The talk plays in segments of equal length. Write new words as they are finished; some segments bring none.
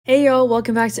Hey y'all,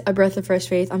 welcome back to A Breath of Fresh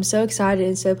Faith. I'm so excited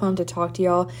and so pumped to talk to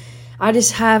y'all. I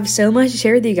just have so much to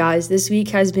share with you guys. This week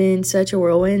has been such a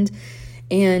whirlwind,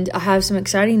 and I have some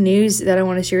exciting news that I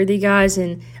want to share with you guys,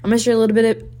 and I'm going to share a little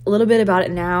bit about it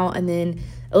now, and then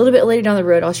a little bit later down the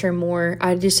road I'll share more.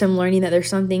 I just am learning that there's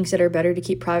some things that are better to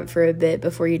keep private for a bit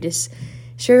before you just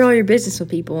share all your business with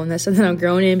people, and that's something I'm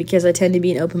growing in because I tend to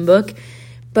be an open book.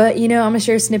 But I'm going to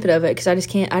share a snippet of it because I just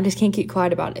can't keep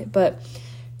quiet about it. But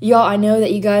y'all, I know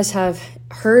that you guys have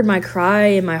heard my cry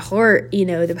in my heart,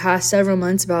 the past several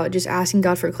months about just asking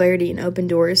God for clarity and open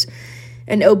doors.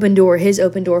 His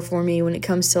open door for me when it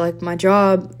comes to like my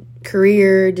job,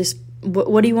 career, just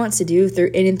what he wants to do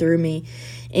in and through me.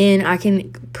 And I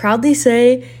can proudly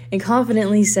say and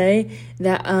confidently say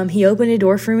that he opened a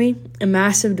door for me, a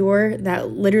massive door that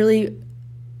literally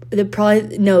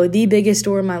the biggest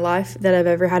door in my life that I've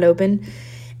ever had open.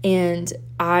 And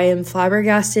I am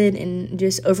flabbergasted and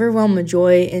just overwhelmed with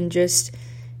joy and just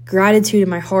gratitude in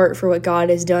my heart for what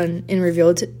God has done and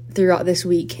revealed throughout this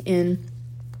week. And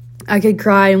I could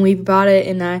cry and weep about it,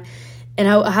 and I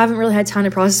haven't really had time to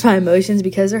process my emotions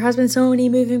because there has been so many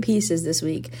moving pieces this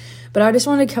week. But I just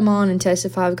want to come on and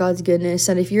testify of God's goodness.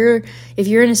 And if you're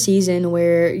in a season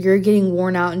where you're getting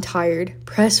worn out and tired,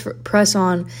 press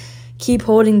on. Keep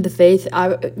holding the faith.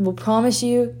 I will promise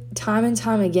you, time and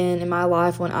time again in my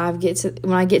life, when I get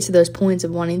to those points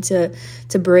of wanting to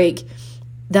break,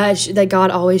 that God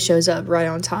always shows up right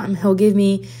on time. He'll give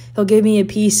me a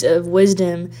piece of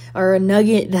wisdom or a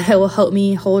nugget that will help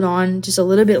me hold on just a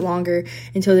little bit longer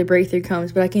until the breakthrough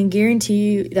comes. But I can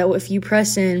guarantee you that if you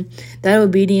press in, that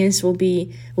obedience will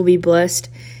be blessed,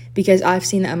 because I've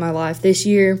seen that in my life this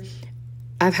year.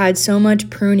 I've had so much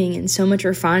pruning and so much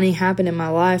refining happen in my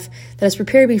life that has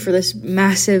prepared me for this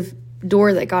massive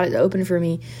door that God has opened for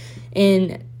me.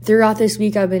 And throughout this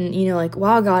week, I've been, like,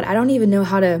 wow, God, I don't even know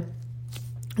how to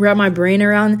wrap my brain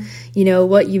around,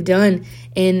 what you've done.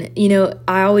 And,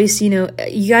 I always, you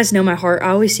guys know my heart. I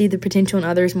always see the potential in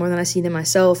others more than I see in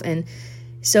myself. And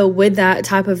so with that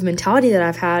type of mentality that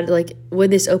I've had, like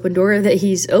with this open door that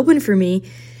he's opened for me,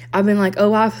 I've been like,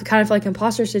 oh, wow, kind of like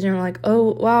imposter syndrome. I'm like,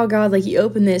 oh, wow, God, like you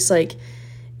opened this, like,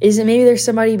 is it maybe there's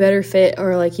somebody better fit,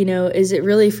 or like, is it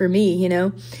really for me,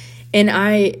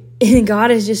 And God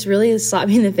has just really slapped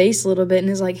me in the face a little bit and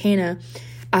is like, Hannah,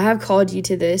 I have called you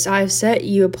to this. I have set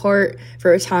you apart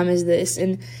for a time as this.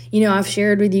 And, I've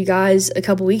shared with you guys a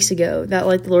couple weeks ago that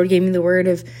like the Lord gave me the word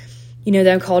of,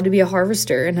 that I'm called to be a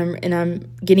harvester, and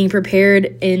I'm getting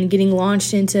prepared and getting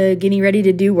launched into getting ready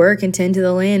to do work and tend to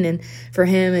the land and for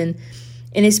him. And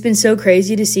it's been so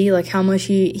crazy to see like how much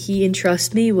he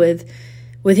entrusts me with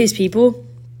his people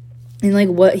and like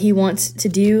what he wants to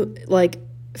do like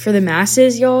for the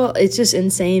masses, y'all. It's just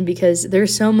insane because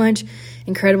there's so much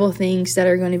incredible things that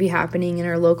are going to be happening in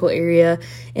our local area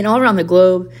and all around the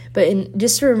globe. But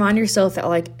just to remind yourself that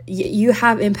like you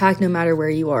have impact no matter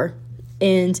where you are.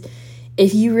 And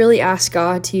if you really ask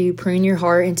God to prune your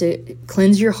heart and to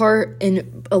cleanse your heart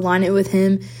and align it with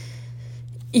him,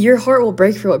 your heart will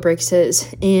break for what breaks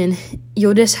his. And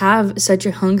you'll just have such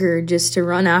a hunger just to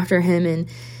run after him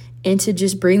and to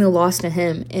just bring the lost to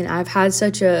him. And I've had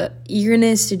such a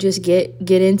eagerness to just get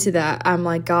into that. I'm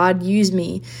like, God, use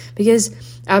me. Because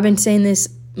I've been saying this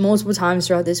multiple times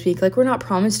throughout this week, like we're not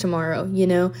promised tomorrow,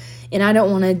 and I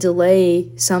don't want to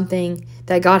delay something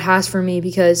that God has for me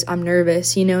because I'm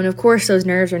nervous, and of course those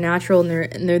nerves are natural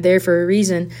and they're there for a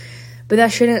reason, but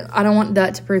I don't want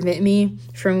that to prevent me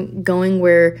from going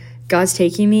where God's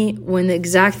taking me when the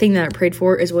exact thing that I prayed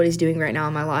for is what he's doing right now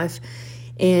in my life.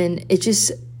 And it's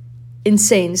just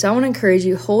insane. So I want to encourage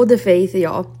you, hold the faith,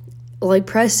 y'all, like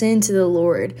press into the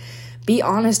Lord. Be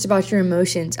honest about your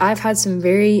emotions. I've had some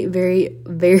very, very,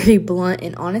 very blunt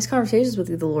and honest conversations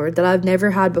with the Lord that I've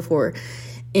never had before.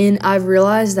 And I've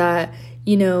realized that,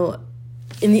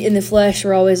 in the flesh,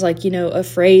 we're always like,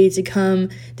 afraid to come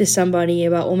to somebody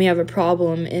about when we have a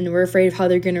problem, and we're afraid of how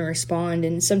they're going to respond.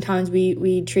 And sometimes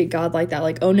we treat God like that,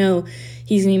 like, oh no,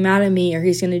 he's going to be mad at me or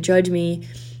he's going to judge me.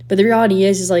 But the reality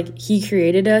is like he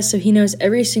created us, so he knows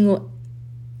every single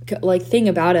like thing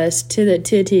about us to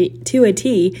a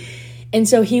T. And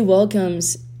so he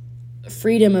welcomes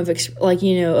freedom of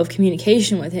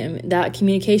communication with him. That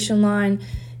communication line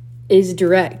is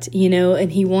direct, and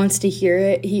he wants to hear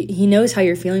it. He knows how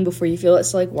you're feeling before you feel it.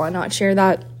 So like, why not share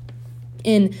that?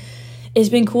 And it's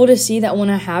been cool to see that when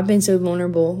I have been so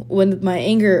vulnerable, when my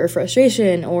anger or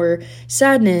frustration or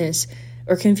sadness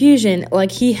or confusion,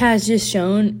 like he has just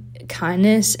shown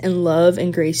kindness and love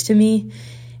and grace to me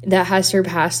that has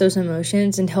surpassed those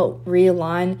emotions and helped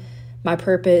realign my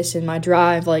purpose and my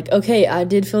drive. Like, okay, I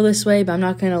did feel this way, but I'm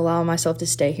not going to allow myself to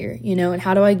stay here, and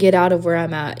how do I get out of where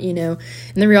I'm at, and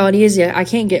the reality is, I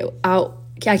can't get out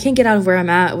of where I'm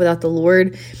at without the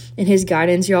Lord and his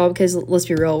guidance, y'all, because let's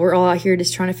be real, we're all out here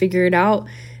just trying to figure it out,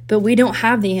 but we don't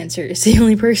have the answers. The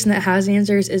only person that has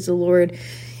answers is the Lord.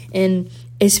 And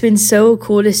it's been so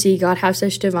cool to see God have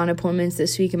such divine appointments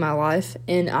this week in my life,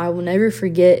 and I will never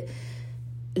forget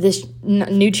this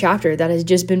new chapter that has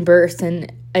just been birthed.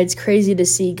 And it's crazy to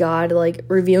see God like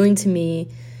revealing to me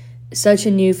such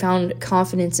a newfound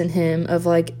confidence in him, of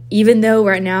like, even though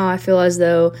right now I feel as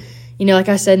though, like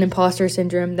I said, an imposter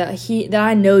syndrome, that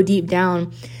I know deep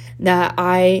down that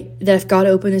if God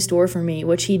opened this door for me,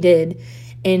 which he did,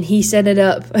 and he set it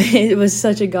up, it was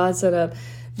such a God setup,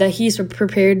 that he's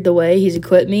prepared the way, he's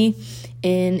equipped me,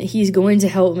 and he's going to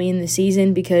help me in the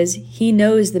season, because he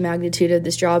knows the magnitude of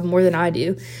this job more than I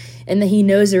do, and that he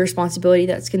knows the responsibility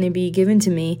that's going to be given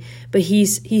to me, but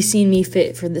he's seen me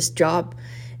fit for this job.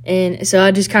 And so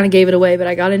I just kind of gave it away, but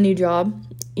I got a new job.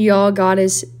 Y'all, God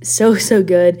is so, so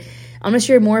good. I'm going to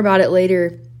share more about it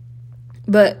later,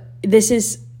 but this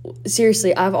is,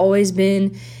 seriously, I've always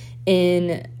been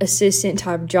in assistant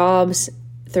type jobs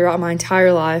throughout my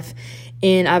entire life,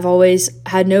 and I've always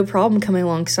had no problem coming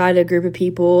alongside a group of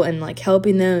people and like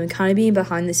helping them and kind of being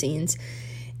behind the scenes.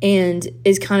 And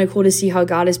it's kind of cool to see how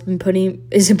God is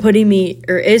putting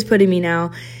me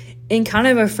now in kind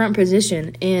of a front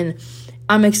position. And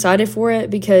I'm excited for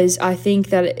it, because I think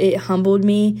that it humbled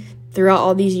me throughout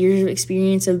all these years of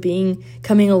experience of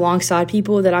coming alongside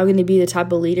people, that I'm going to be the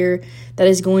type of leader that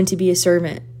is going to be a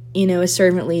servant. A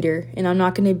servant leader. And I'm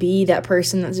not going to be that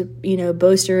person that's,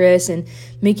 boisterous and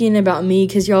making it about me,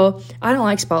 because y'all, I don't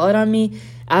like spotlight on me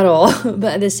at all.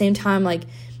 But at the same time, like,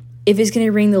 if it's going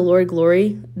to bring the Lord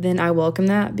glory, then I welcome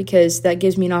that, because that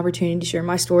gives me an opportunity to share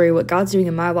my story, what God's doing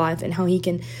in my life, and how he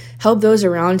can help those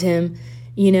around him,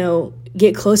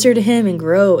 get closer to him and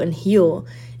grow and heal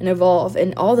and evolve.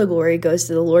 And all the glory goes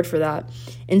to the Lord for that.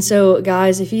 And so,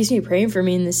 guys, if you see me praying for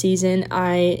me in this season,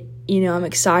 I'm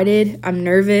excited, I'm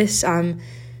nervous, I'm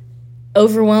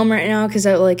overwhelmed right now, because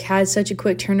I had such a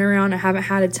quick turnaround. I haven't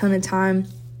had a ton of time,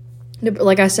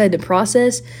 like I said, to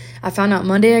process. I found out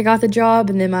Monday I got the job,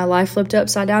 and then my life flipped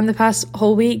upside down the past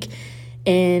whole week,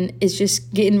 and we're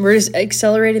just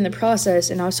accelerating the process.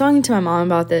 And I was talking to my mom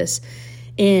about this,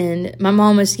 and my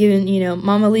mom was giving,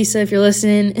 Mama Lisa, if you're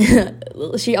listening,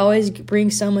 she always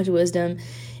brings so much wisdom.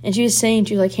 And she was saying,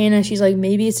 Hannah, she's like,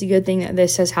 maybe it's a good thing that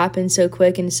this has happened so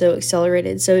quick and so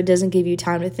accelerated, so it doesn't give you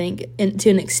time to think, and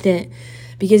to an extent,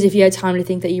 because if you had time to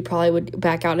think, that you probably would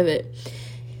back out of it.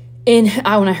 And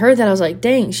when I heard that, I was like,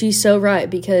 dang, she's so right,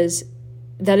 because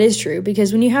that is true.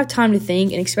 Because when you have time to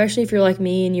think, and especially if you're like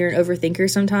me and you're an overthinker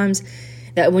sometimes,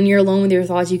 that when you're alone with your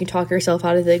thoughts, you can talk yourself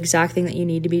out of the exact thing that you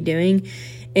need to be doing.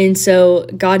 And so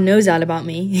God knows that about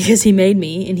me, because he made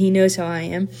me and he knows how I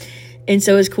am. And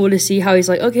so it's cool to see how he's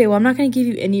like, okay, well, I'm not going to give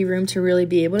you any room to really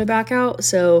be able to back out.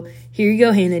 So here you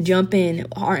go, Hannah, jump in.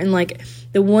 And like,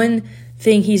 the one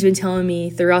thing he's been telling me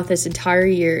throughout this entire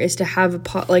year is to have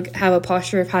a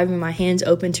posture of having my hands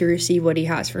open to receive what he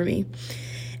has for me.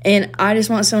 And I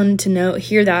just want someone to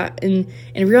hear that and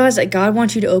realize that God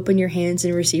wants you to open your hands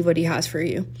and receive what he has for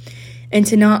you. And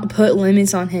to not put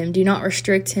limits on him, do not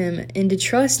restrict him, and to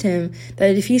trust him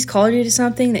that if he's called you to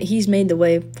something, that he's made the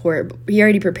way for it. He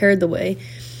already prepared the way.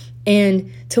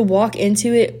 And to walk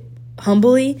into it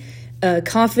humbly,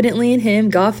 confidently in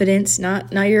him, confidence,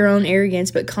 not your own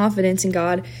arrogance, but confidence in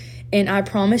God. And I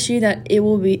promise you that it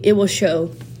will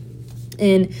show.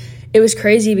 And it was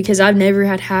crazy, because I've never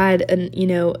had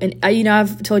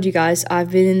I've told you guys,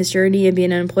 I've been in this journey of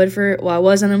being unemployed I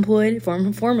was unemployed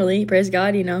formerly, praise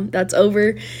God, that's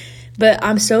over. But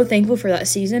I'm so thankful for that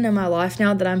season in my life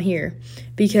now that I'm here,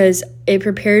 because it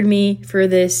prepared me for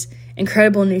this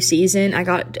incredible new season. I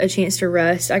got a chance to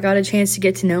rest. I got a chance to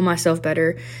get to know myself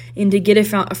better, and to get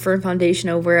a firm foundation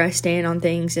of where I stand on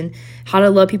things, and how to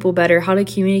love people better, how to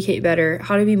communicate better,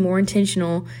 how to be more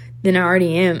intentional than I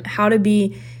already am, how to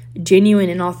be genuine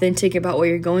and authentic about what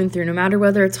you're going through, no matter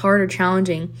whether it's hard or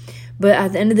challenging. But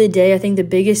at the end of the day, I think the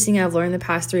biggest thing I've learned the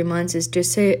past 3 months is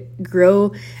just to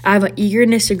grow. I have an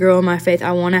eagerness to grow in my faith.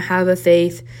 I want to have a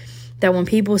faith that when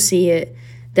people see it,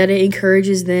 that it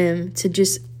encourages them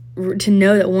to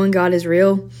know that one, God is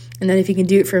real, and that if he can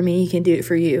do it for me, he can do it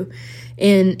for you.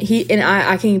 And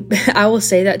I will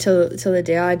say that till the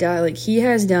day I die. Like, he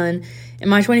has done in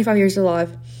my 25 years of life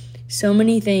so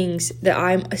many things that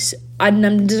I'm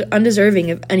undeserving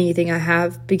of anything I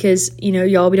have, because,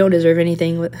 y'all, we don't deserve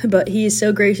anything, but he is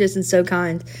so gracious and so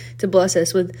kind to bless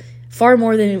us with far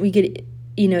more than we could,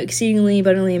 exceedingly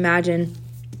abundantly imagine.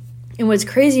 And what's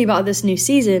crazy about this new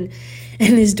season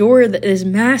and this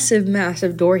massive,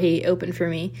 massive door he opened for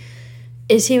me,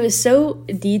 is he was so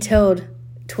detailed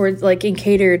towards, like, and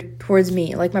catered towards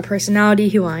me, like my personality,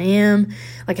 who I am.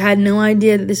 Like, I had no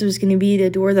idea that this was going to be the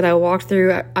door that I walked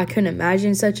through. I couldn't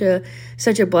imagine such a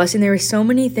blessing. There were so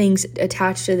many things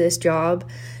attached to this job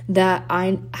that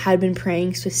I had been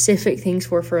praying specific things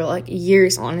for like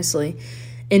years, honestly.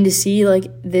 And to see, like,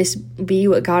 this be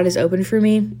what God has opened for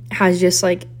me has just,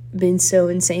 like, been so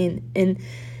insane. And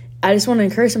I just want to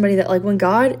encourage somebody that, like, when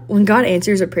God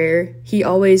answers a prayer, he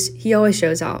always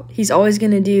shows out. He's always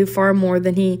going to do far more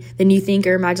than you think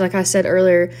or imagine, like I said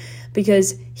earlier,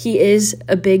 because he is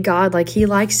a big God. Like, he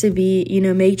likes to be,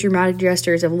 make dramatic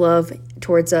gestures of love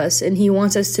towards us, and he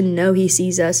wants us to know he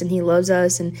sees us and he loves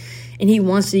us, and he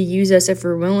wants to use us if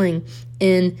we're willing.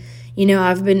 And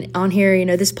I've been on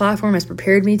here, this platform has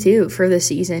prepared me too for this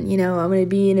season. I'm going to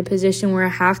be in a position where I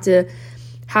have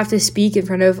to speak in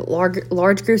front of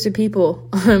large groups of people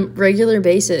on a regular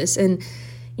basis, and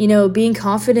being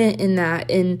confident in that,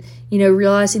 and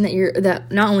realizing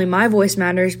that not only my voice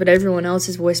matters, but everyone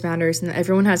else's voice matters, and that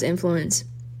everyone has influence.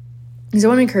 So I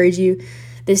want to encourage you,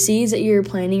 the seeds that you're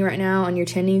planting right now and you're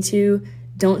tending to,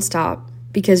 don't stop,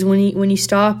 because when you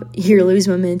stop, you lose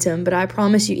momentum. But I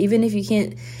promise you, even if you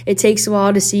can't, it takes a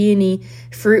while to see any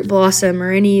fruit blossom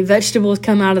or any vegetables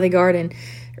come out of the garden.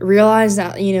 Realize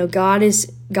that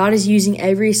God is using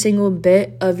every single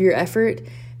bit of your effort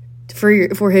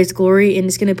for his glory, and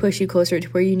it's going to push you closer to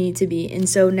where you need to be. And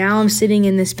so now I'm sitting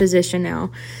in this position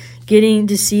now, getting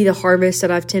to see the harvest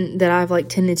that I've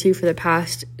tended to for the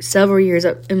past several years,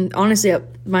 and honestly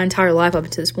my entire life up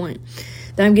to this point,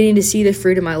 that I'm getting to see the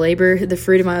fruit of my labor, the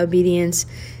fruit of my obedience.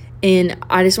 And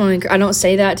I just want to, I don't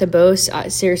say that to boast.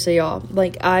 Seriously, y'all,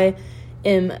 like, I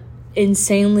am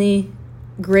insanely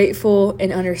grateful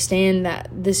and understand that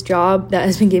this job that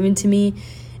has been given to me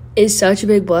is such a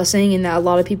big blessing, and that a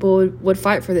lot of people would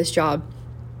fight for this job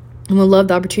and would love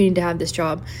the opportunity to have this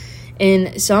job.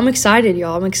 And so I'm excited,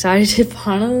 y'all. I'm excited to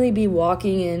finally be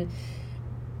walking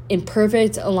in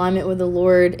perfect alignment with the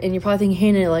Lord. And you're probably thinking,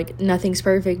 Hannah, like, nothing's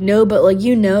perfect. No, but like,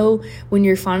 when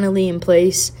you're finally in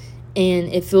place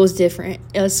and it feels different,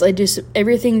 it's like just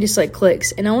everything just like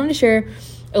clicks. And I want to share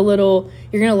a little,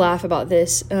 you're gonna laugh about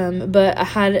this, but I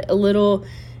had a little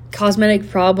cosmetic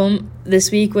problem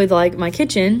this week with, like, my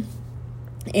kitchen,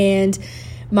 and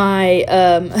my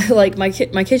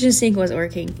my kitchen sink wasn't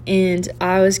working, and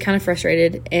I was kind of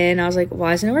frustrated, and I was like,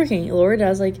 why isn't it working, Lord? I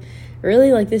was like,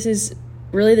 really, like, this is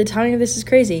really, the timing of this is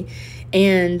crazy.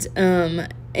 And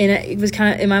it was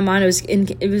kind of, in my mind,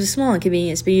 it was a small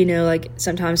inconvenience, but like,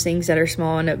 sometimes things that are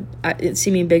small and it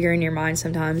seeming bigger in your mind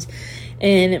sometimes.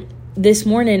 And this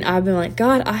morning I've been like,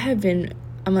 God,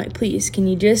 I'm like, please, can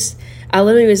you just, I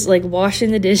literally was like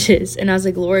washing the dishes, and I was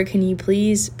like, Lord, can you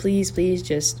please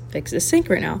just fix this sink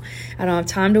right now? I don't have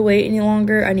time to wait any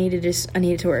longer. I need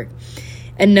it to work.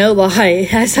 And no lie,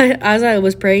 as I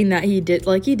was praying that, he did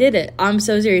it. I'm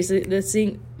so serious. The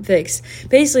sink fixed.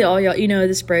 Basically, all y'all,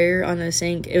 the sprayer on the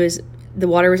sink, the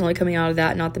water was only coming out of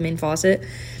that, not the main faucet.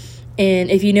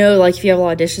 And if if you have a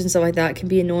lot of dishes and stuff like that, it can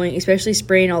be annoying, especially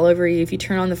spraying all over you. If you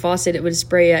turn on the faucet, it would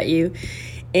spray at you.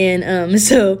 And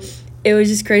so it was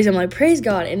just crazy. I'm like, praise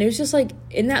God. And it was just like,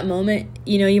 in that moment,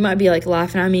 you might be like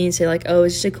laughing at me and say like, oh,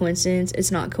 it's just a coincidence.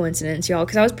 It's not coincidence, y'all,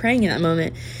 because I was praying in that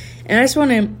moment. And I just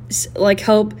want to like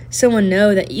help someone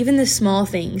know that even the small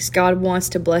things, God wants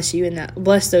to bless you, and that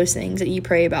bless those things that you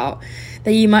pray about,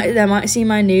 that might seem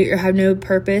minute or have no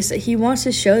purpose, that He wants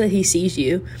to show that He sees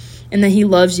you and that He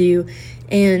loves you,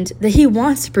 and that He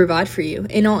wants to provide for you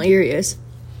in all areas.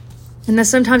 And that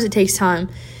sometimes it takes time.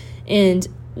 And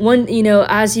one,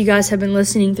 as you guys have been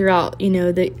listening throughout,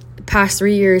 the past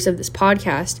 3 years of this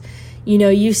podcast,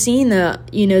 you've seen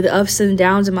the ups and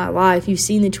downs of my life. You've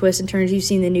seen the twists and turns. You've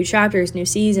seen the new chapters, new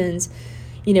seasons,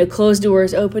 closed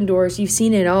doors, open doors. You've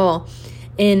seen it all,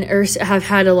 and have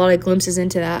had a lot of glimpses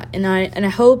into that. And I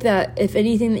hope that if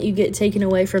anything that you get taken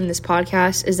away from this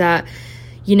podcast is that,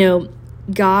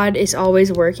 God is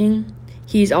always working.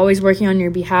 He's always working on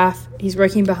your behalf. He's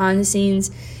working behind the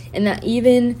scenes, and that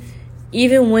even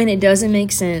when it doesn't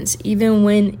make sense, even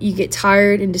when you get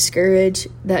tired and discouraged,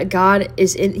 that God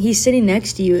He's sitting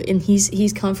next to you, and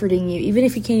He's comforting you, even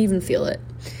if you can't even feel it.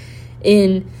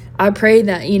 And I pray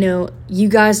that, you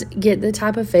guys get the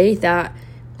type of faith that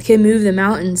can move the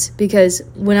mountains, because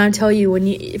when I tell you,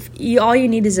 all you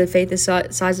need is a faith the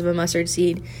size of a mustard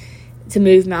seed to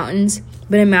move mountains.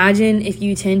 But imagine if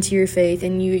you tend to your faith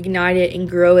and you ignite it and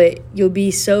grow it, you'll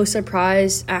be so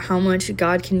surprised at how much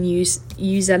God can use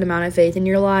that amount of faith in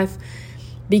your life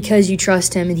because you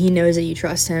trust him and he knows that you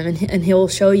trust him, and he'll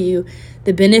show you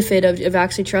the benefit of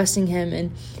actually trusting him.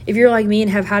 And if you're like me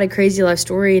and have had a crazy life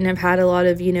story and have had a lot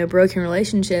of, broken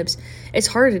relationships, it's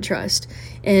hard to trust.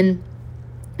 And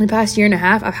in the past year and a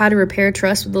half, I've had to repair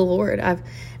trust with the Lord. I've,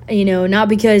 not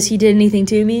because he did anything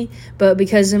to me, but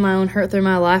because of my own hurt through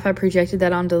my life, I projected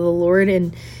that onto the Lord,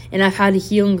 and I've had to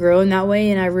heal and grow in that way.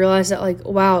 And I realized that,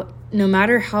 wow, no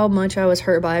matter how much I was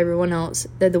hurt by everyone else,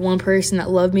 that the one person that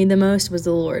loved me the most was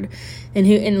the Lord. And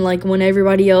when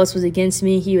everybody else was against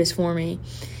me, he was for me.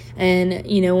 And,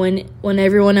 when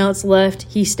everyone else left,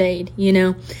 he stayed,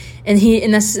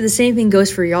 and that's the same thing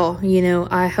goes for y'all.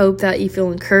 I hope that you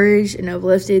feel encouraged and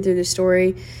uplifted through the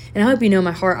story. And I hope you know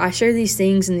my heart. I share these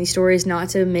things and these stories not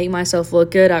to make myself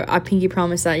look good. I pinky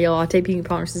promise that, y'all. I take pinky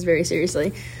promises very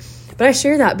seriously. But I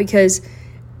share that because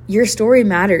your story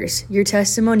matters. Your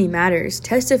testimony matters.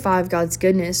 Testify of God's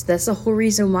goodness. That's the whole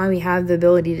reason why we have the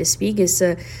ability to speak, is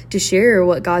to share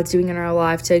what God's doing in our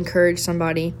life, to encourage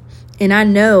somebody. And I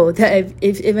know that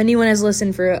if anyone has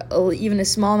listened for even a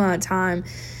small amount of time,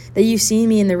 that you've seen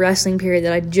me in the wrestling period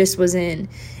that I just was in.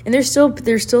 And there's still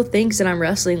things that I'm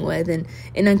wrestling with and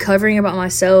uncovering about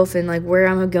myself and where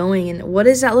I'm going and what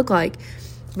does that look like.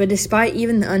 But despite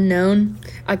even the unknown,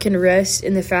 I can rest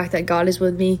in the fact that God is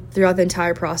with me throughout the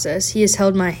entire process. He has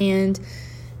held my hand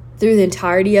through the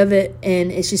entirety of it, and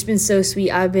it's just been so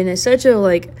sweet. I've been in such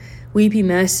a weepy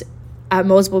mess at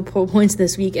multiple points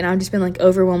this week, and I've just been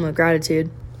overwhelmed with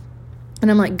gratitude. And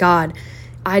I'm like, God,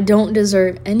 I don't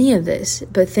deserve any of this,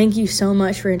 but thank you so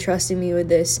much for entrusting me with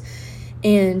this.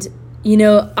 And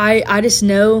I just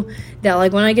know that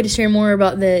when I get to share more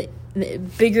about the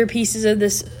bigger pieces of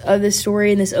this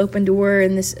story and this open door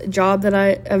and this job that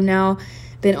I have now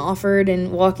been offered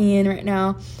and walking in right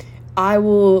now, I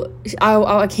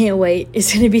can't wait.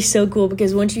 It's going to be so cool,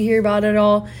 because once you hear about it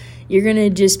all, you're going to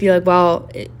just be like, wow,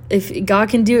 if God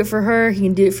can do it for her, he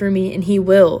can do it for me, and he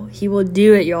will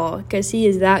do it, y'all, because he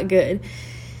is that good.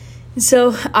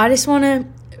 So I just want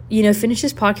to, finish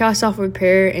this podcast off with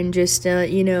prayer and just,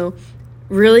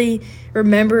 really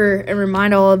remember and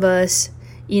remind all of us,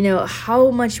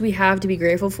 how much we have to be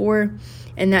grateful for,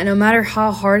 and that no matter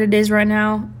how hard it is right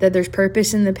now, that there's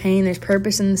purpose in the pain, there's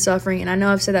purpose in the suffering. And I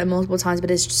know I've said that multiple times,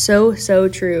 but it's so, so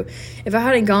true. If I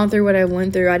hadn't gone through what I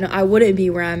went through, I wouldn't be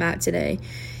where I'm at today.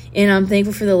 And I'm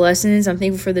thankful for the lessons. I'm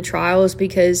thankful for the trials,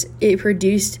 because it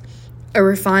produced a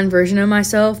refined version of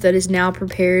myself that is now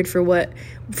prepared for what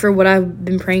I've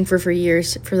been praying for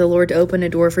years, for the Lord to open a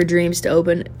door, for dreams to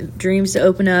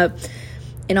open up,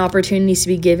 and opportunities to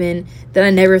be given that I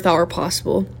never thought were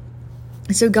possible.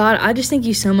 So God, I just thank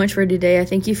you so much for today. I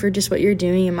thank you for just what you're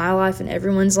doing in my life and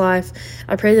everyone's life.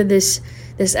 I pray that this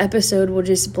episode will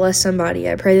just bless somebody.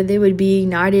 I pray that they would be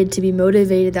ignited, to be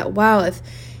motivated, that wow,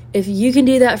 if you can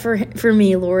do that for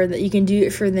me, Lord, that you can do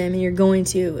it for them, and you're going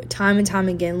to time and time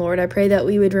again, Lord. I pray that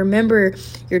we would remember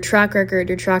your track record.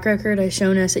 Your track record has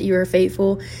shown us that you are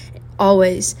faithful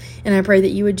always. And I pray that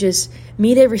you would just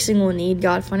meet every single need,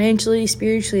 God, financially,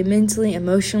 spiritually, mentally,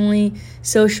 emotionally,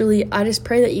 socially. I just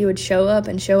pray that you would show up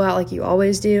and show out like you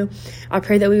always do. I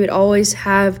pray that we would always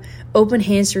have open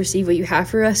hands to receive what you have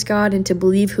for us, God, and to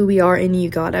believe who we are in you,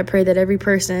 God. I pray that every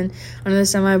person under the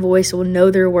sound of my voice will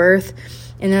know their worth,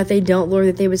 and that they don't, Lord,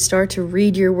 that they would start to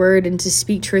read your word and to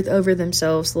speak truth over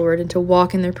themselves, Lord, and to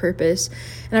walk in their purpose.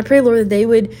 And I pray, Lord, that they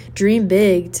would dream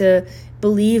big, to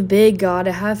believe big, God,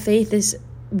 to have faith is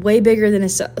way bigger than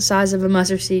the size of a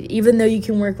mustard seed, even though you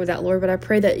can work with that, Lord. But I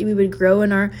pray that we would grow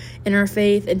in our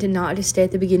faith, and to not just stay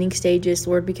at the beginning stages,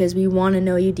 Lord, because we want to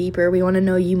know you deeper. We want to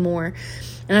know you more.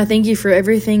 And I thank you for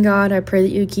everything, God. I pray that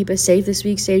you would keep us safe this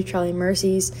week, safe traveling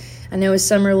mercies. I know it's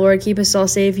summer, Lord. Keep us all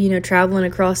safe, traveling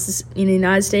across this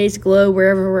United States, globe,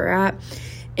 wherever we're at.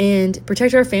 And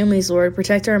protect our families, Lord.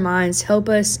 Protect our minds. Help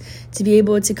us to be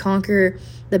able to conquer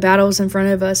the battles in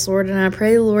front of us, Lord. And I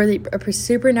pray, Lord, that a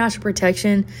supernatural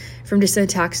protection from just the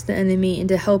attacks of the enemy, and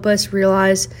to help us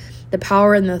realize the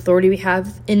power and the authority we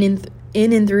have in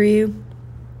and through you.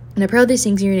 And I pray all these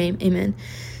things in your name. Amen.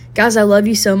 Guys, I love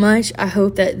you so much. I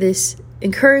hope that this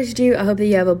encouraged you. I hope that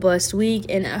you have a blessed week.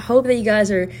 And I hope that you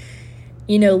guys are,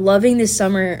 loving this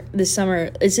summer.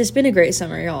 It's just been a great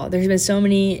summer, y'all. There's been so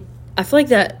many, I feel like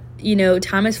that,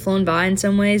 time has flown by in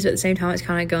some ways, but at the same time, it's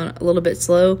kind of gone a little bit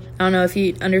slow. I don't know if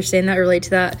you understand that, relate to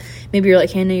that. Maybe you're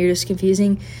like, Hannah, you're just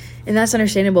confusing. And that's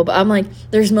understandable. But I'm like,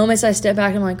 there's moments I step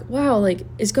back and I'm like, wow,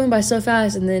 it's going by so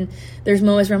fast. And then there's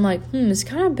moments where I'm like, it's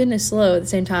kind of been slow at the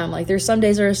same time. There's some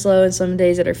days that are slow and some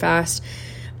days that are fast.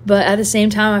 But at the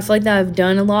same time, I feel like that I've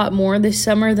done a lot more this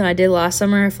summer than I did last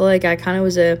summer. I feel like I kind of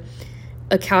was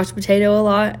a couch potato a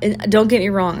lot. And don't get me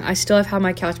wrong, I still have had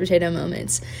my couch potato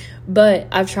moments, but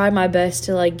I've tried my best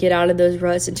to like get out of those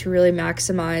ruts and to really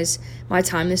maximize my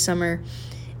time this summer.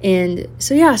 And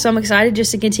so I'm excited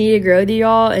just to continue to grow with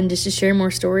y'all and just to share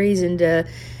more stories and to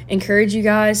encourage you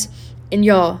guys. And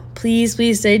y'all, please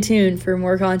stay tuned for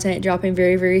more content dropping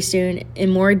very, very soon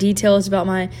and more details about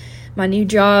my new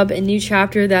job and new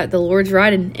chapter that the Lord's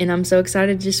writing. And I'm so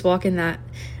excited to just walk in that.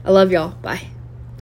 I love y'all. Bye.